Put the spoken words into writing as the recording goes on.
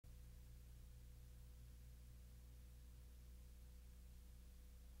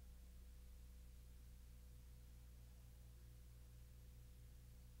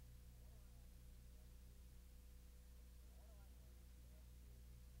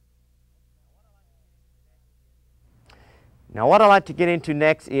Now what I like to get into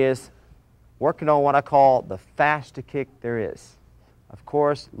next is working on what I call the fastest kick there is. Of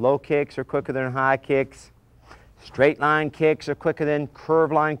course, low kicks are quicker than high kicks. Straight line kicks are quicker than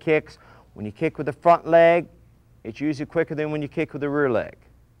curved line kicks. When you kick with the front leg, it's usually quicker than when you kick with the rear leg.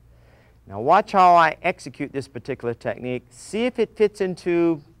 Now watch how I execute this particular technique. See if it fits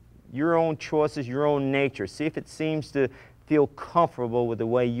into your own choices, your own nature. See if it seems to feel comfortable with the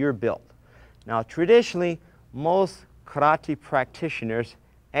way you're built. Now traditionally, most karate practitioners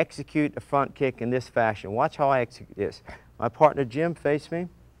execute a front kick in this fashion. Watch how I execute this. My partner Jim, face me.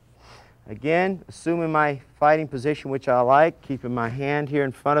 Again, assuming my fighting position, which I like, keeping my hand here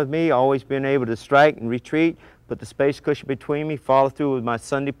in front of me, always being able to strike and retreat, put the space cushion between me, follow through with my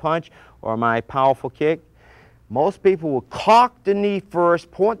Sunday punch or my powerful kick. Most people will cock the knee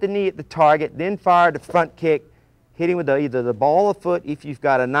first, point the knee at the target, then fire the front kick, hitting with either the ball of foot. If you've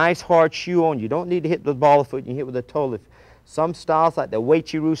got a nice hard shoe on, you don't need to hit the ball of foot, you can hit with a toe lift. Some styles, like the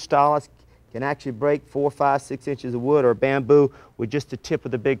Uechi-ryu style, can actually break 4, 5, 6 inches of wood or bamboo with just the tip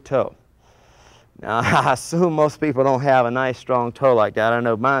of the big toe. Now, I assume most people don't have a nice strong toe like that. I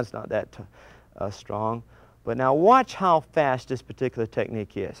know mine's not that strong. But now watch how fast this particular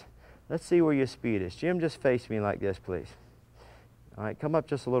technique is. Let's see where your speed is. Jim, just face me like this, please. All right, come up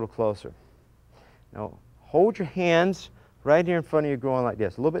just a little closer. Now, hold your hands right here in front of your groin like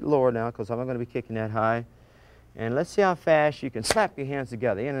this. A little bit lower now, because I'm not going to be kicking that high. And let's see how fast you can slap your hands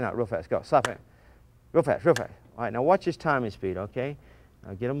together, in and out real fast. Go, slap it. Real fast, real fast. All right, now watch his timing speed, okay?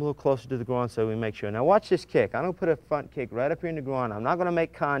 Now get him a little closer to the groin so we make sure. Now watch this kick. I'm going to put a front kick right up here in the groin. I'm not going to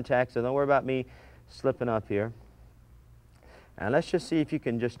make contact, so don't worry about me slipping up here. And let's just see if you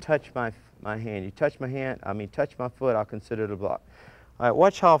can just touch my hand. You touch my hand, touch my foot, I'll consider it a block. All right,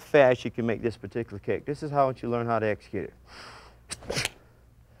 watch how fast you can make this particular kick. This is how I want you to learn how to execute it.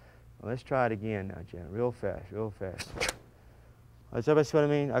 Well, let's try it again now, Jen. Real fast, real fast. Does everybody see what I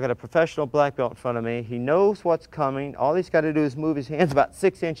mean? I got a professional black belt in front of me. He knows what's coming. All he's got to do is move his hands about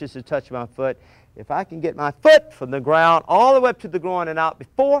 6 inches to touch my foot. If I can get my foot from the ground all the way up to the groin and out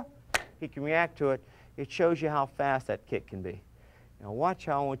before he can react to it, it shows you how fast that kick can be. Now watch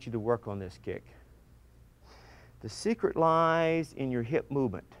how I want you to work on this kick. The secret lies in your hip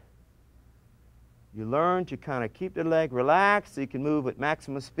movement. You learn to kind of keep the leg relaxed so you can move at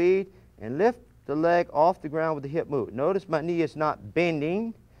maximum speed and lift the leg off the ground with the hip move. Notice my knee is not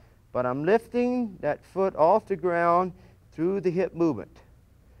bending, but I'm lifting that foot off the ground through the hip movement.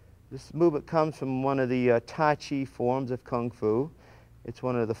 This movement comes from one of the Tai Chi forms of Kung Fu. It's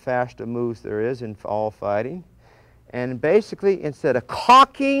one of the faster moves there is in all fighting. And basically, instead of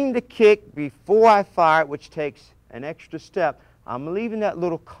cocking the kick before I fire it, which takes an extra step, I'm leaving that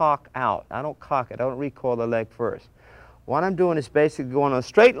little cock out. I don't cock it. I don't recoil the leg first. What I'm doing is basically going on a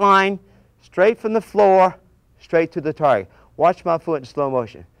straight line, straight from the floor, straight to the target. Watch my foot in slow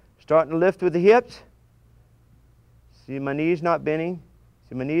motion. Starting to lift with the hips. See my knees not bending.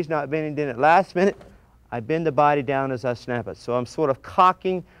 See my knees not bending. Then at last minute, I bend the body down as I snap it. So I'm sort of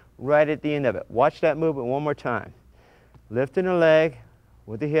cocking right at the end of it. Watch that movement one more time. Lifting the leg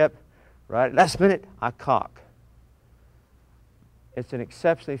with the hip. Right at last minute, I cock. It's an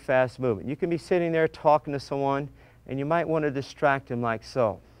exceptionally fast movement. You can be sitting there talking to someone, and you might want to distract them like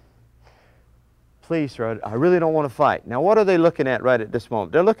so. Please, sir, I really don't want to fight. Now, what are they looking at right at this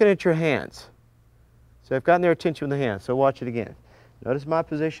moment? They're looking at your hands. So they've gotten their attention with the hands. So watch it again. Notice my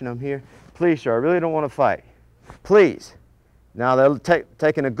position. I'm here. Please, sir, I really don't want to fight. Please. Now they're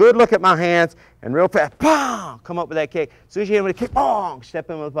taking a good look at my hands, and real fast, bang, come up with that kick. As soon as you hit them with a kick, bang, step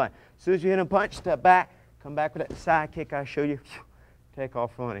in with a punch. As soon as you hit them punch, step back, come back with that side kick I showed you. Take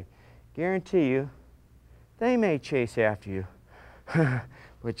off running. Guarantee you, they may chase after you,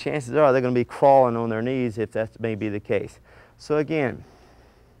 but chances are they're going to be crawling on their knees if that may be the case. So again,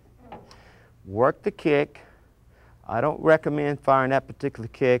 work the kick. I don't recommend firing that particular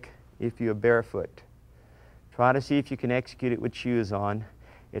kick if you're barefoot. Try to see if you can execute it with shoes on.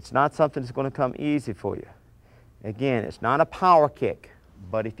 It's not something that's going to come easy for you. Again, it's not a power kick,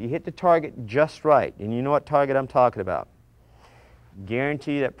 but if you hit the target just right, and you know what target I'm talking about,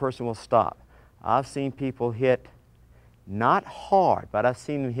 guarantee that person will stop. I've seen people hit not hard, but I've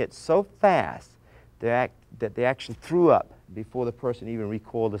seen them hit so fast that they actually threw up before the person even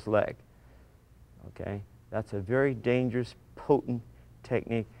recoiled his leg. Okay? That's a very dangerous, potent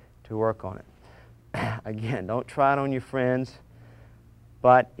technique to work on it. Again, don't try it on your friends,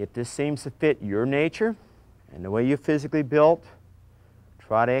 but if this seems to fit your nature and the way you're physically built,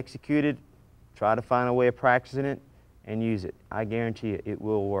 try to execute it, try to find a way of practicing it, and use it. I guarantee you, it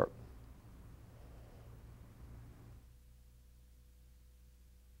will work.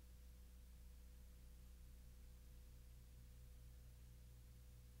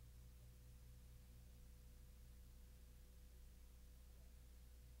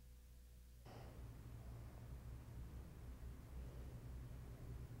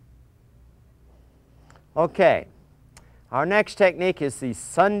 Okay, our next technique is the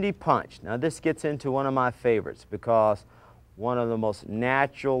Sunday punch. Now this gets into one of my favorites because one of the most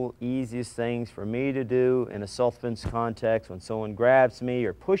natural, easiest things for me to do in a self-defense context when someone grabs me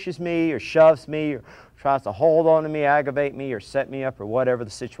or pushes me or shoves me or tries to hold on to me, aggravate me or set me up or whatever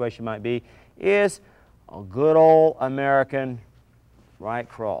the situation might be is a good old American right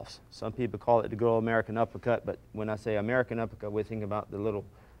cross. Some people call it the good old American uppercut, but when I say American uppercut, we're thinking about the little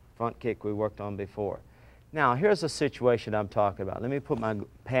front kick we worked on before. Now, here's a situation I'm talking about. Let me put my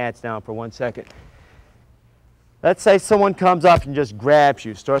pads down for 1 second. Let's say someone comes up and just grabs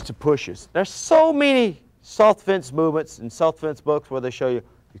you, starts to push you. There's so many self-defense movements in self-defense books where they show you,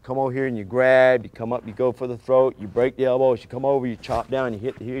 you come over here and you grab, you come up, you go for the throat, you break the elbows, you come over, you chop down, you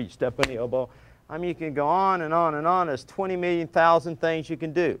hit here, you step on the elbow. I mean, you can go on and on and on. There's 20 million thousand things you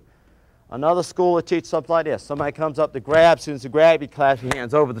can do. Another school will teach something like this. Somebody comes up to grab. As soon as you grab, you clasp your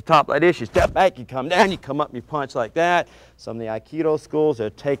hands over the top like this. You step back, you come down, you come up, you punch like that. Some of the Aikido schools, they'll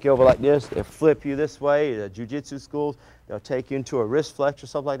take you over like this. They'll flip you this way. The Jiu-Jitsu schools, they'll take you into a wrist flex or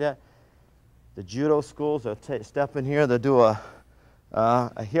something like that. The Judo schools, they'll step in here. They'll do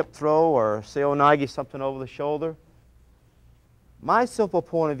a hip throw or seoi-nage, something over the shoulder. My simple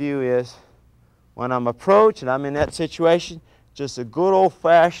point of view is when I'm approached and I'm in that situation, just a good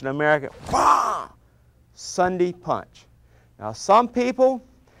old-fashioned American Sunday punch. Now, some people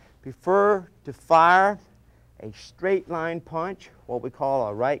prefer to fire a straight line punch, what we call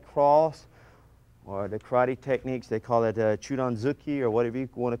a right cross, or the karate techniques, they call it Chudanzuki or whatever you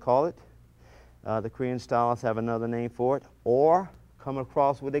want to call it. The Korean stylists have another name for it. Or come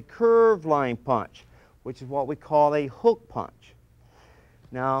across with a curved line punch, which is what we call a hook punch.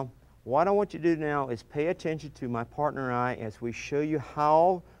 Now, what I want you to do now is pay attention to my partner and I as we show you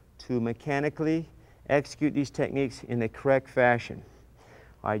how to mechanically execute these techniques in the correct fashion.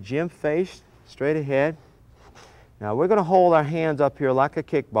 All right, Jim, face straight ahead. Now we're going to hold our hands up here like a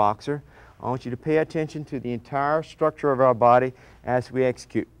kickboxer. I want you to pay attention to the entire structure of our body as we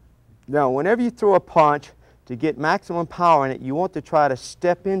execute. Now, whenever you throw a punch, to get maximum power in it, you want to try to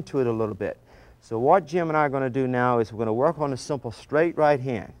step into it a little bit. So what Jim and I are going to do now is we're going to work on a simple straight right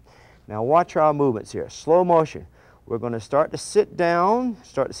hand. Now watch our movements here. Slow motion. We're going to start to sit down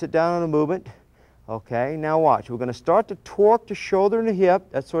on the movement. Okay, now watch. We're going to start to torque the shoulder and the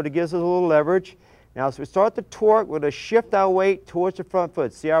hip. That sort of gives us a little leverage. Now as we start to torque, we're going to shift our weight towards the front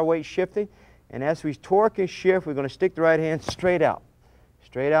foot. See our weight shifting? And as we torque and shift, we're going to stick the right hand straight out.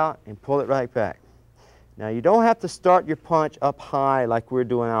 Straight out and pull it right back. Now you don't have to start your punch up high like we're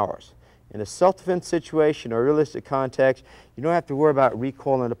doing ours. In a self-defense situation or realistic context, you don't have to worry about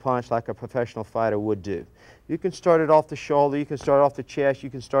recoiling the punch like a professional fighter would do. You can start it off the shoulder, you can start it off the chest, you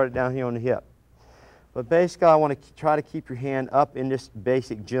can start it down here on the hip. But basically, I want to try to keep your hand up in this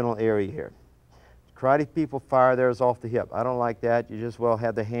basic general area here. Karate people fire theirs off the hip. I don't like that. You just well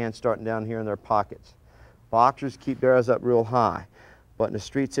have the hand starting down here in their pockets. Boxers keep theirs up real high. But in a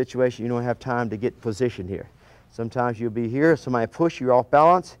street situation, you don't have time to get positioned here. Sometimes you'll be here, somebody push you, you're off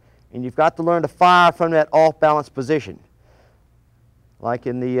balance, and you've got to learn to fire from that off-balance position. Like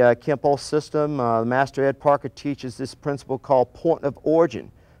in the Kempo system, Master Ed Parker teaches this principle called point of origin.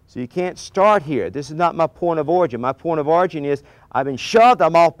 So you can't start here. This is not my point of origin. My point of origin is I've been shoved,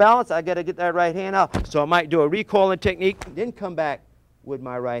 I'm off balance, I got to get that right hand out. So I might do a recoiling technique, then come back with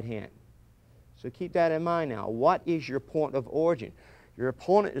my right hand. So keep that in mind now. What is your point of origin? Your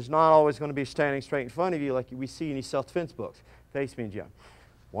opponent is not always going to be standing straight in front of you like we see in these self-defense books. Face me, Jim.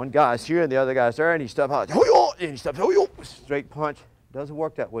 One guy's here and the other guy's there, and he steps out, and he steps, straight punch. Doesn't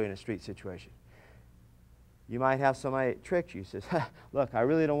work that way in a street situation. You might have somebody that tricks you, says, look, I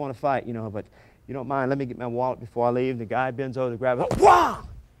really don't want to fight, you know, but you don't mind, let me get my wallet before I leave. And the guy bends over to grab it,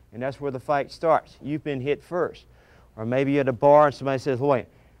 and that's where the fight starts. You've been hit first. Or maybe you're at a bar and somebody says, wait,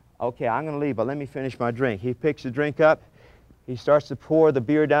 okay, I'm going to leave, but let me finish my drink. He picks the drink up. He starts to pour the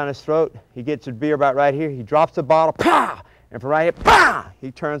beer down his throat. He gets the beer about right here. He drops the bottle, pow! And from right here, pow!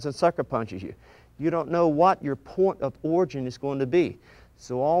 He turns and sucker punches you. You don't know what your point of origin is going to be.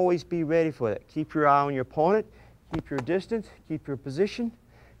 So always be ready for that. Keep your eye on your opponent. Keep your distance. Keep your position.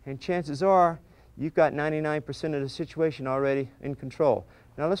 And chances are, you've got 99% of the situation already in control.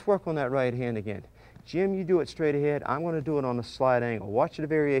 Now let's work on that right hand again. Jim, you do it straight ahead. I'm going to do it on a slight angle. Watch the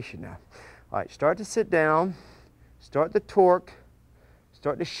variation now. All right, start to sit down. Start to torque,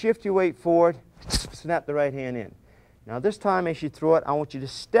 start to shift your weight forward, snap the right hand in. Now this time as you throw it, I want you to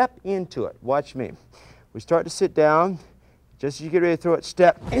step into it. Watch me. We start to sit down. Just as you get ready to throw it,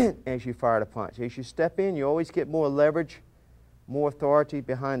 step in as you fire the punch. As you step in, you always get more leverage, more authority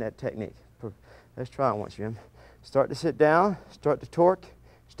behind that technique. Let's try it once, Jim. Start to sit down, start to torque,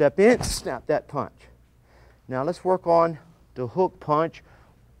 step in, snap that punch. Now let's work on the hook punch,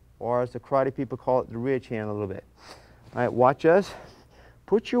 or as the karate people call it, the ridge hand a little bit. All right, watch us.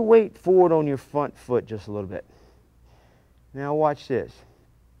 Put your weight forward on your front foot just a little bit. Now watch this.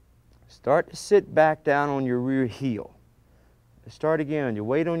 Start to sit back down on your rear heel. Start again, your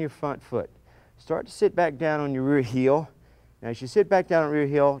weight on your front foot. Start to sit back down on your rear heel. Now as you sit back down on your rear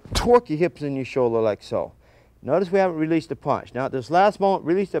heel, torque your hips in your shoulder like so. Notice we haven't released the punch. Now at this last moment,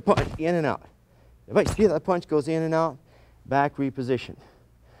 release the punch in and out. Everybody see that punch goes in and out? Back reposition.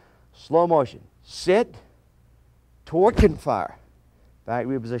 Slow motion. Sit, torque and fire. Back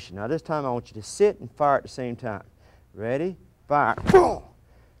reposition. Now this time I want you to sit and fire at the same time. Ready? Fire. Boom!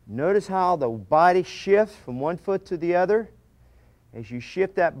 Notice how the body shifts from one foot to the other. As you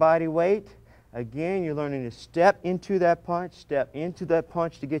shift that body weight, again, you're learning to step into that punch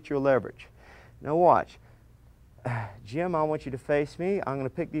to get your leverage. Now watch. Jim, I want you to face me. I'm going to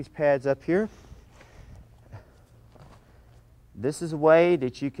pick these pads up here. This is a way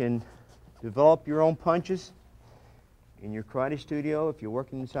that you can develop your own punches in your karate studio. If you're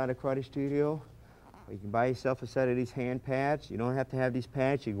working inside a karate studio, you can buy yourself a set of these hand pads. You don't have to have these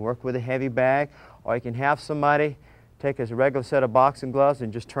pads. You can work with a heavy bag, or you can have somebody take a regular set of boxing gloves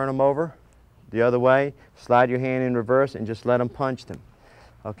and just turn them over the other way, slide your hand in reverse, and just let them punch them.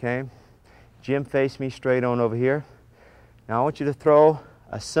 Okay? Jim, face me straight on over here. Now I want you to throw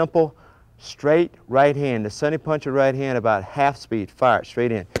a simple straight right hand, the Sunny Puncher right hand, about half speed. Fire it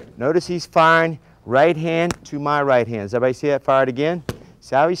straight in. Notice he's firing right hand to my right hand. Does everybody see that? Fire it again.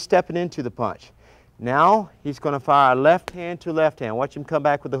 See how he's stepping into the punch. Now he's going to fire left hand to left hand. Watch him come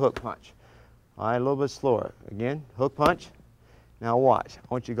back with the hook punch. All right, a little bit slower. Again, hook punch. Now watch. I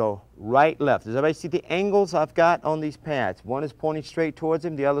want you to go right, left. Does everybody see the angles I've got on these pads? One is pointing straight towards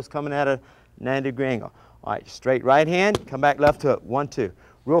him. The other's coming at a 90-degree angle. All right, straight right hand. Come back left hook. 1, 2.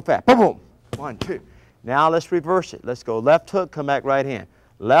 Real fast. Boom, boom. 1, 2. Now let's reverse it. Let's go left hook, come back right hand.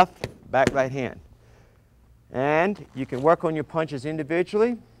 Left, back right hand. And you can work on your punches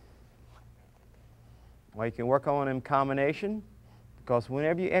individually, or you can work on them in combination, because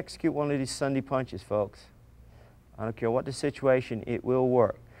whenever you execute one of these Sunday punches, folks, I don't care what the situation, it will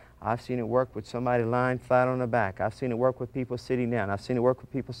work. I've seen it work with somebody lying flat on their back. I've seen it work with people sitting down. I've seen it work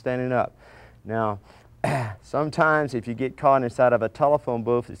with people standing up. Now, sometimes if you get caught inside of a telephone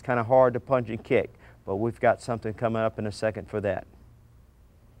booth, it's kind of hard to punch and kick, but we've got something coming up in a second for that.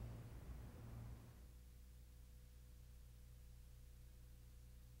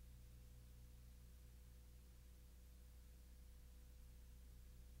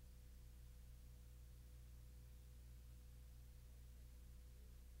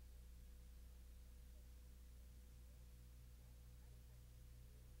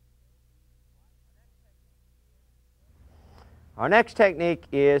 Our next technique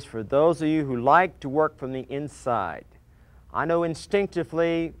is for those of you who like to work from the inside. I know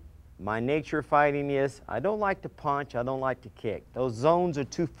instinctively my nature fighting is I don't like to punch, I don't like to kick. Those zones are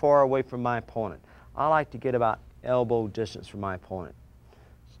too far away from my opponent. I like to get about elbow distance from my opponent.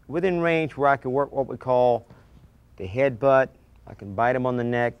 Within range where I can work what we call the headbutt. I can bite him on the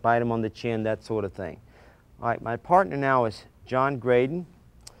neck, bite him on the chin, that sort of thing. All right, my partner now is John Graydon.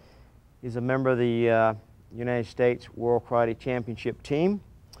 He's a member of the United States World Karate Championship team.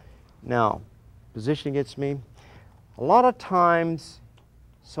 Now, position against me. A lot of times,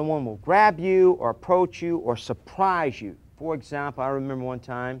 someone will grab you or approach you or surprise you. For example, I remember one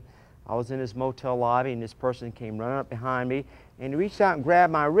time I was in this motel lobby and this person came running up behind me and he reached out and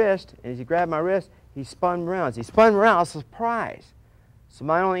grabbed my wrist, and as he grabbed my wrist, he spun me around. As he spun me around, I was surprised. So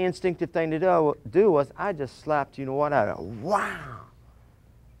my only instinctive thing to do was I just slapped, you know what, I went, wow!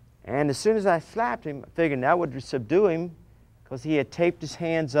 And as soon as I slapped him, I figured that would subdue him because he had taped his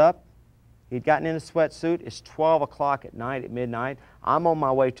hands up. He'd gotten in a sweatsuit. It's 12 o'clock at night, at midnight. I'm on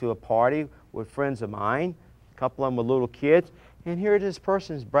my way to a party with friends of mine. A couple of them were little kids. And here this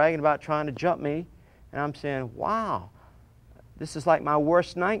person is bragging about trying to jump me. And I'm saying, wow, this is like my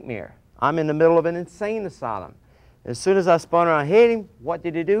worst nightmare. I'm in the middle of an insane asylum. As soon as I spun around and hit him, what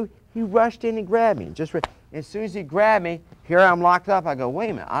did he do? He rushed in and grabbed me. As soon as he grabbed me, here I'm locked up. I go, wait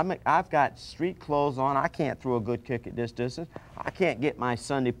a minute, I've got street clothes on. I can't throw a good kick at this distance. I can't get my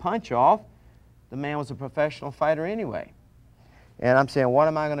Sunday punch off. The man was a professional fighter anyway. And I'm saying, what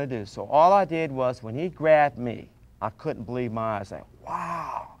am I going to do? So all I did was, when he grabbed me, I couldn't believe my eyes. Like,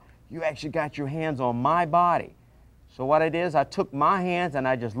 wow, you actually got your hands on my body. So what I did is I took my hands and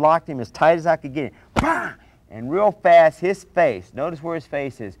I just locked him as tight as I could get him. Bah! And real fast, his face, notice where his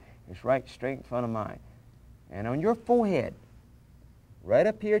face is. It's right straight in front of mine. And on your forehead, right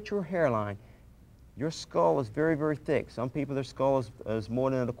up here at your hairline, your skull is very, very thick. Some people, their skull is more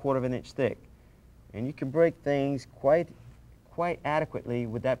than 1/4 of an inch thick. and you can break things quite adequately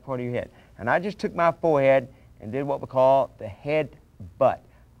with that part of your head. And I just took my forehead and did what we call the head butt.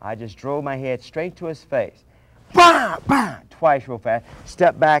 I just drove my head straight to his face. Bah! Bah! Twice real fast.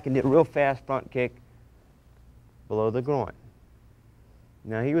 Step back and did a real fast front kick below the groin.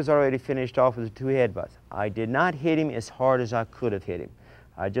 Now he was already finished off with the 2 headbutts. I did not hit him as hard as I could have hit him.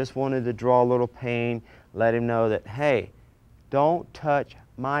 I just wanted to draw a little pain, let him know that, hey, don't touch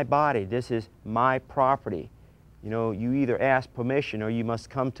my body. This is my property. You know, you either ask permission or you must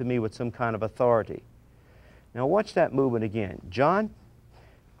come to me with some kind of authority. Now watch that movement again. John,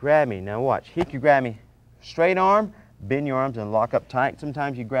 grab me. Now watch. He can grab me straight arm, bend your arms and lock up tight.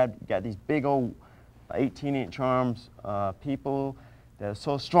 Sometimes you got these big old 18-inch arms, people that are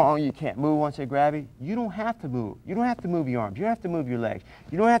so strong you can't move once they grab you. You don't have to move. You don't have to move your arms. You don't have to move your legs.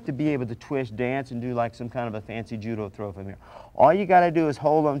 You don't have to be able to twist, dance, and do like some kind of a fancy judo throw from here. All you got to do is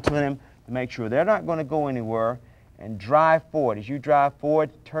hold on to them to make sure they're not going to go anywhere, and drive forward. As you drive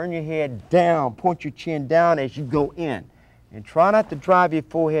forward, turn your head down, point your chin down as you go in. And try not to drive your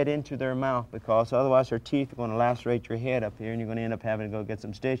forehead into their mouth, because otherwise their teeth are going to lacerate your head up here and you're going to end up having to go get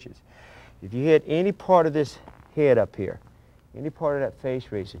some stitches. If you hit any part of this head up here, any part of that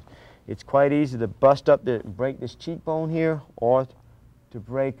face region, it's quite easy to bust up, break this cheekbone here, or to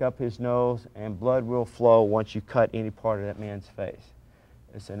break up his nose, and blood will flow once you cut any part of that man's face.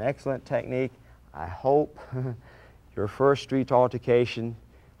 It's an excellent technique. I hope your first street altercation,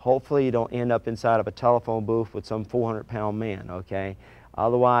 hopefully you don't end up inside of a telephone booth with some 400-pound man, okay?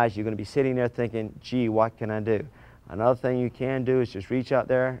 Otherwise, you're going to be sitting there thinking, gee, what can I do? Another thing you can do is just reach out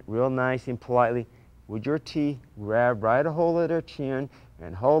there real nice and politely with your teeth, grab right a hold of their chin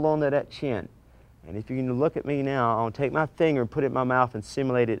and hold on to that chin. And if you can look at me now, I'll take my finger and put it in my mouth and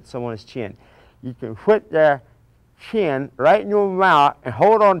simulate it at someone's chin. You can put their chin right in your mouth and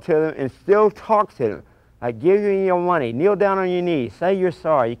hold on to them and still talk to them. Like give you your money, kneel down on your knees, say you're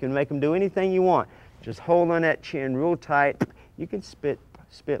sorry. You can make them do anything you want. Just hold on that chin real tight. You can spit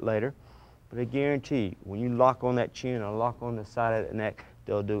later, but I guarantee you, when you lock on that chin or lock on the side of the neck,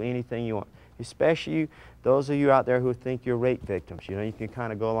 they'll do anything you want. Especially those of you out there who think you're rape victims. You know, you can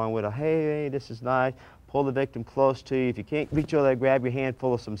kind of go along with a, hey, this is nice. Pull the victim close to you. If you can't reach over there, grab your hand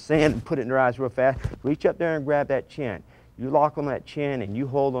full of some sand and put it in their eyes real fast. Reach up there and grab that chin. You lock on that chin and you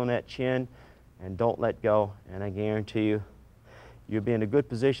hold on that chin, and don't let go, and I guarantee you, you'll be in a good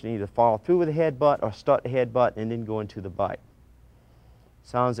position to either follow through with the headbutt or start the headbutt and then go into the bite.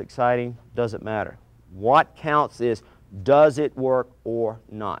 Sounds exciting? Doesn't matter. What counts is, does it work or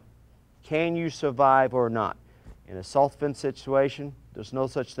not? Can you survive or not? In a self-defense situation, there's no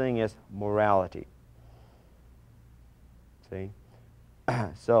such thing as morality. See?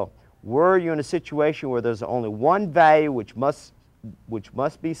 So, were you in a situation where there's only one value which must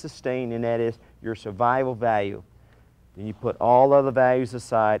be sustained, and that is your survival value, then you put all other values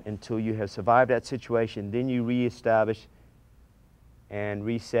aside until you have survived that situation. Then you reestablish and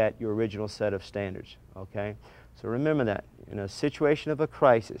reset your original set of standards, okay? So remember that. In a situation of a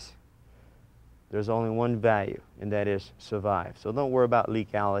crisis, there's only one value, and that is survive. So don't worry about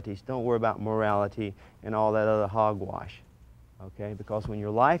legalities. Don't worry about morality and all that other hogwash, okay? Because when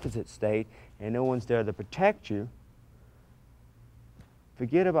your life is at stake and no one's there to protect you,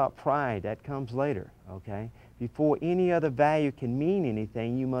 forget about pride. That comes later, okay? Before any other value can mean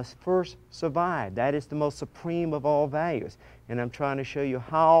anything, you must first survive. That is the most supreme of all values. And I'm trying to show you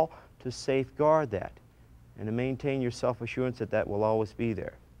how to safeguard that and to maintain your self-assurance that that will always be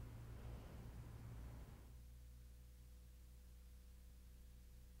there.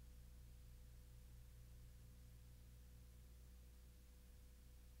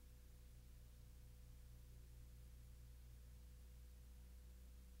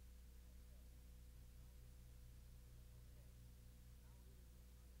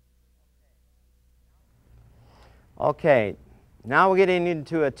 Okay, now we're getting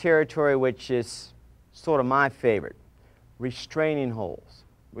into a territory which is sort of my favorite. Restraining holds,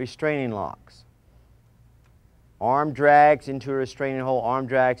 restraining locks. Arm drags into a restraining hold, arm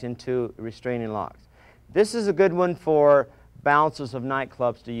drags into restraining locks. This is a good one for bouncers of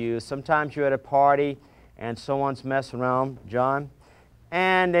nightclubs to use. Sometimes you're at a party and someone's messing around, John,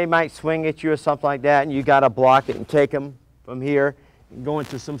 and they might swing at you or something like that, and you got to block it and take them from here and go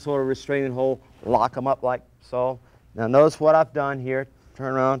into some sort of restraining hold, lock them up like so. Now notice what I've done here.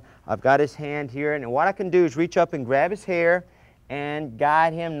 Turn around. I've got his hand here, and what I can do is reach up and grab his hair and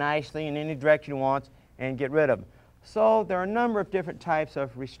guide him nicely in any direction he wants and get rid of him. So there are a number of different types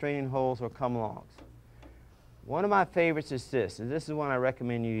of restraining holds or come-alongs. One of my favorites is this, and this is one I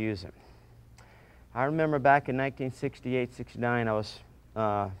recommend you using. I remember back in 1968, 69, I was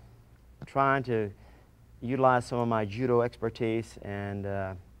trying to utilize some of my judo expertise, and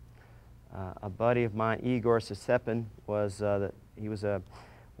a buddy of mine, Igor Sisepin, was he was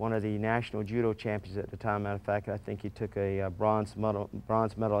one of the national judo champions at the time. Matter of fact, I think he took a bronze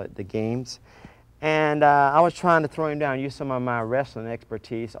medal at the games. And I was trying to throw him down, use some of my wrestling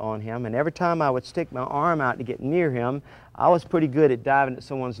expertise on him. And every time I would stick my arm out to get near him, I was pretty good at diving at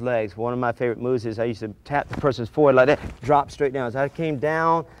someone's legs. One of my favorite moves is I used to tap the person's forehead like that, drop straight down. As I came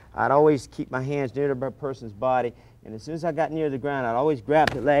down, I'd always keep my hands near the person's body. And as soon as I got near the ground, I'd always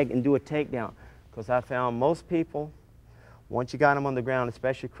grab the leg and do a takedown. Because I found most people, once you got them on the ground,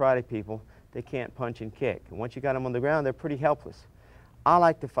 especially karate people, they can't punch and kick. And once you got them on the ground, they're pretty helpless. I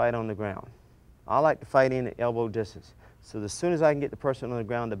like to fight on the ground. I like to fight in at elbow distance. So the sooner as I can get the person on the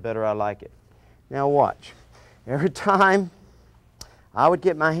ground, the better I like it. Now watch. Every time I would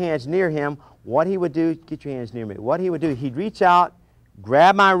get my hands near him, what he would do, get your hands near me, what he would do, he'd reach out,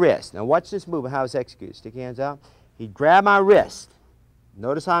 grab my wrist. Now watch this move and how it's executed. Stick your hands out. He'd grab my wrist.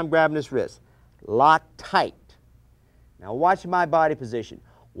 Notice how I'm grabbing this wrist. Lock tight. Now watch my body position.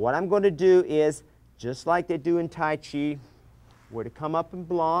 What I'm going to do is, just like they do in Tai Chi, we're to come up and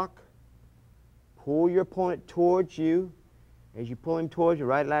block. Pull your opponent towards you. As you pull him towards you,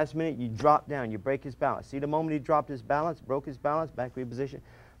 right last minute, you drop down, you break his balance. See the moment he dropped his balance, broke his balance, back reposition.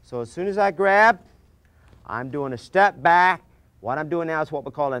 So as soon as I grab, I'm doing a step back. What I'm doing now is what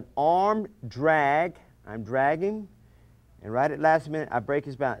we call an arm drag. I'm dragging, and right at last minute, I break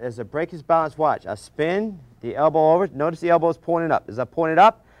his balance. As I break his balance, watch. I spin the elbow over. Notice the elbow is pointing up. As I point it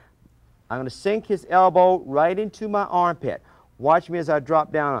up, I'm going to sink his elbow right into my armpit. Watch me as I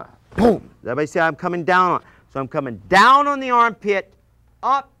drop down. Boom! Everybody see I'm coming down on. So I'm coming down on the armpit,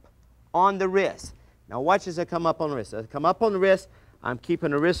 up on the wrist. Now watch as I come up on the wrist. As I come up on the wrist, I'm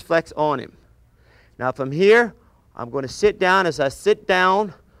keeping the wrist flex on him. Now from here, I'm going to sit down. As I sit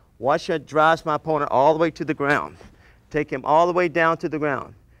down, watch how it drives my opponent all the way to the ground. Take him all the way down to the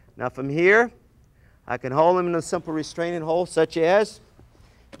ground. Now from here, I can hold him in a simple restraining hold, such as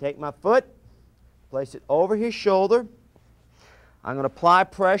take my foot, place it over his shoulder. I'm going to apply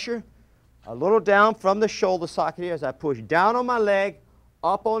pressure a little down from the shoulder socket here as I push down on my leg,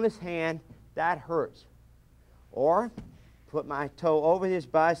 up on his hand. That hurts. Or put my toe over his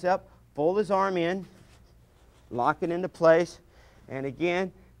bicep, fold his arm in, lock it into place, and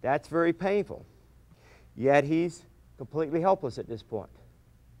again, that's very painful. Yet he's completely helpless at this point.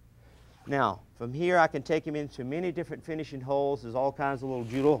 Now, from here I can take him into many different finishing holds. There's all kinds of little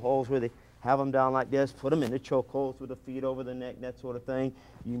judo holds where they have them down like this, put them in the choke holds with the feet over the neck, that sort of thing.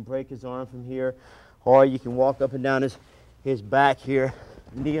 You can break his arm from here, or you can walk up and down his back here,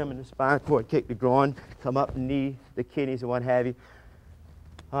 knee him in the spine cord, kick the groin, come up and knee the kidneys and what have you.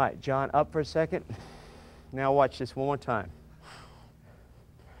 All right, John, up for a second. Now watch this one more time.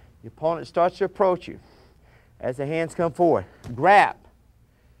 Your opponent starts to approach you. As the hands come forward, grab,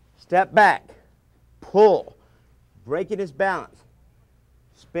 step back, pull, breaking his balance.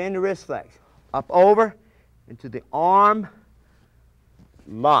 Spin the wrist flex, up over into the arm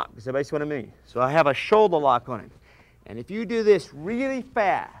lock. Does everybody see what I mean? So I have a shoulder lock on him. And if you do this really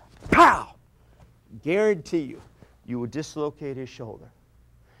fast, pow, guarantee you, you will dislocate his shoulder.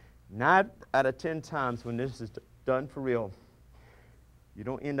 9 out of 10 times when this is done for real, you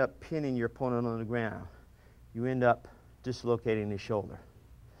don't end up pinning your opponent on the ground. You end up dislocating his shoulder.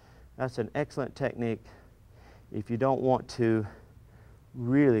 That's an excellent technique if you don't want to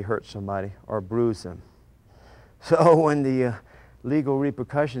really hurt somebody or bruise them. So when the legal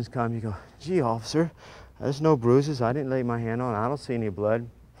repercussions come, you go, gee, officer, there's no bruises. I didn't lay my hand on it. I don't see any blood.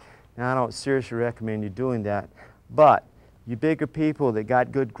 Now, I don't seriously recommend you doing that. But you bigger people that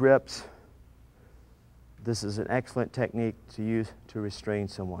got good grips, this is an excellent technique to use to restrain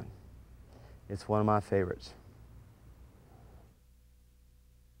someone. It's one of my favorites.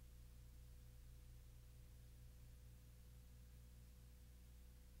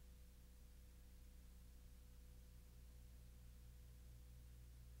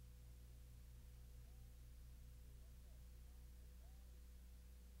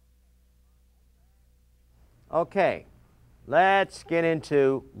 Okay, let's get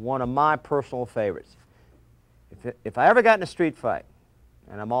into one of my personal favorites. If I ever got in a street fight,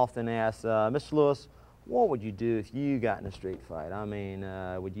 and I'm often asked, Mr. Lewis, what would you do if you got in a street fight? I mean,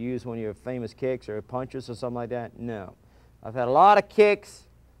 would you use one of your famous kicks or punches or something like that? No. I've had a lot of kicks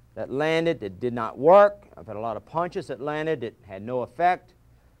that landed that did not work. I've had a lot of punches that landed that had no effect.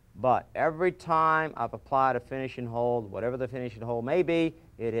 But every time I've applied a finishing hold, whatever the finishing hold may be,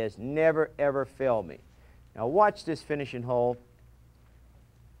 it has never, ever failed me. Now watch this finishing hold,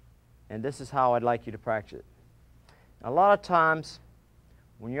 and this is how I'd like you to practice it. Now, a lot of times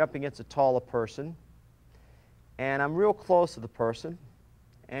when you're up against a taller person, and I'm real close to the person,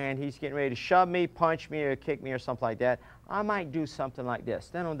 and he's getting ready to shove me, punch me, or kick me, or something like that, I might do something like this.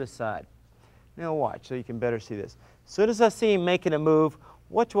 Stand on this side. Now watch, so you can better see this. As soon as I see him making a move,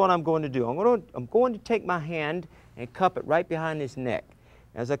 watch what I'm going to do. I'm going to take my hand and cup it right behind his neck.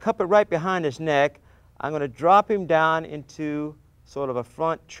 As I cup it right behind his neck, I'm going to drop him down into sort of a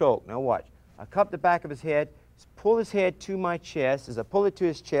front choke. Now watch. I cup the back of his head, pull his head to my chest. As I pull it to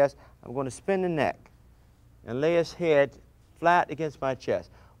his chest, I'm going to spin the neck and lay his head flat against my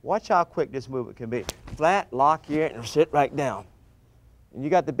chest. Watch how quick this movement can be. Flat, lock here, and sit right down. And you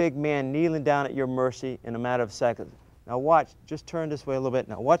got the big man kneeling down at your mercy in a matter of seconds. Now watch, just turn this way a little bit.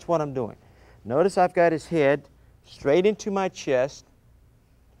 Now watch what I'm doing. Notice I've got his head straight into my chest.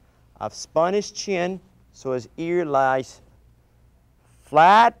 I've spun his chin so his ear lies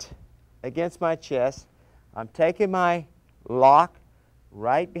flat against my chest. I'm taking my lock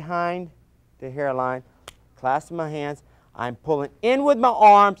right behind the hairline, clasping my hands. I'm pulling in with my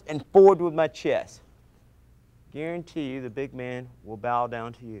arms and forward with my chest. Guarantee you the big man will bow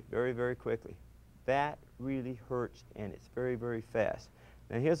down to you very, very quickly. That really hurts, and it's very, very fast.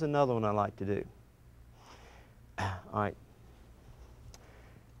 Now here's another one I like to do. All right.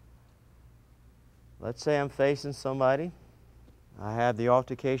 Let's say I'm facing somebody. I have the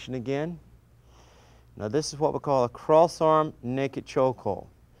altercation again. Now this is what we call a cross-arm naked chokehold.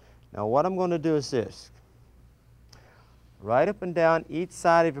 Now what I'm going to do is this. Right up and down each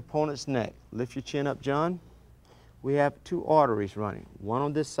side of your opponent's neck. Lift your chin up, John. We have two arteries running. One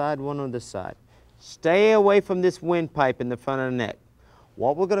on this side, one on this side. Stay away from this windpipe in the front of the neck.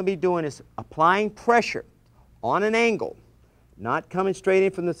 What we're going to be doing is applying pressure on an angle, not coming straight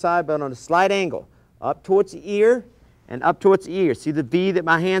in from the side, but on a slight angle, up towards the ear and up towards the ear. See the V that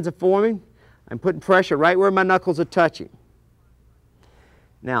my hands are forming? I'm putting pressure right where my knuckles are touching.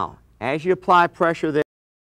 Now, as you apply pressure there,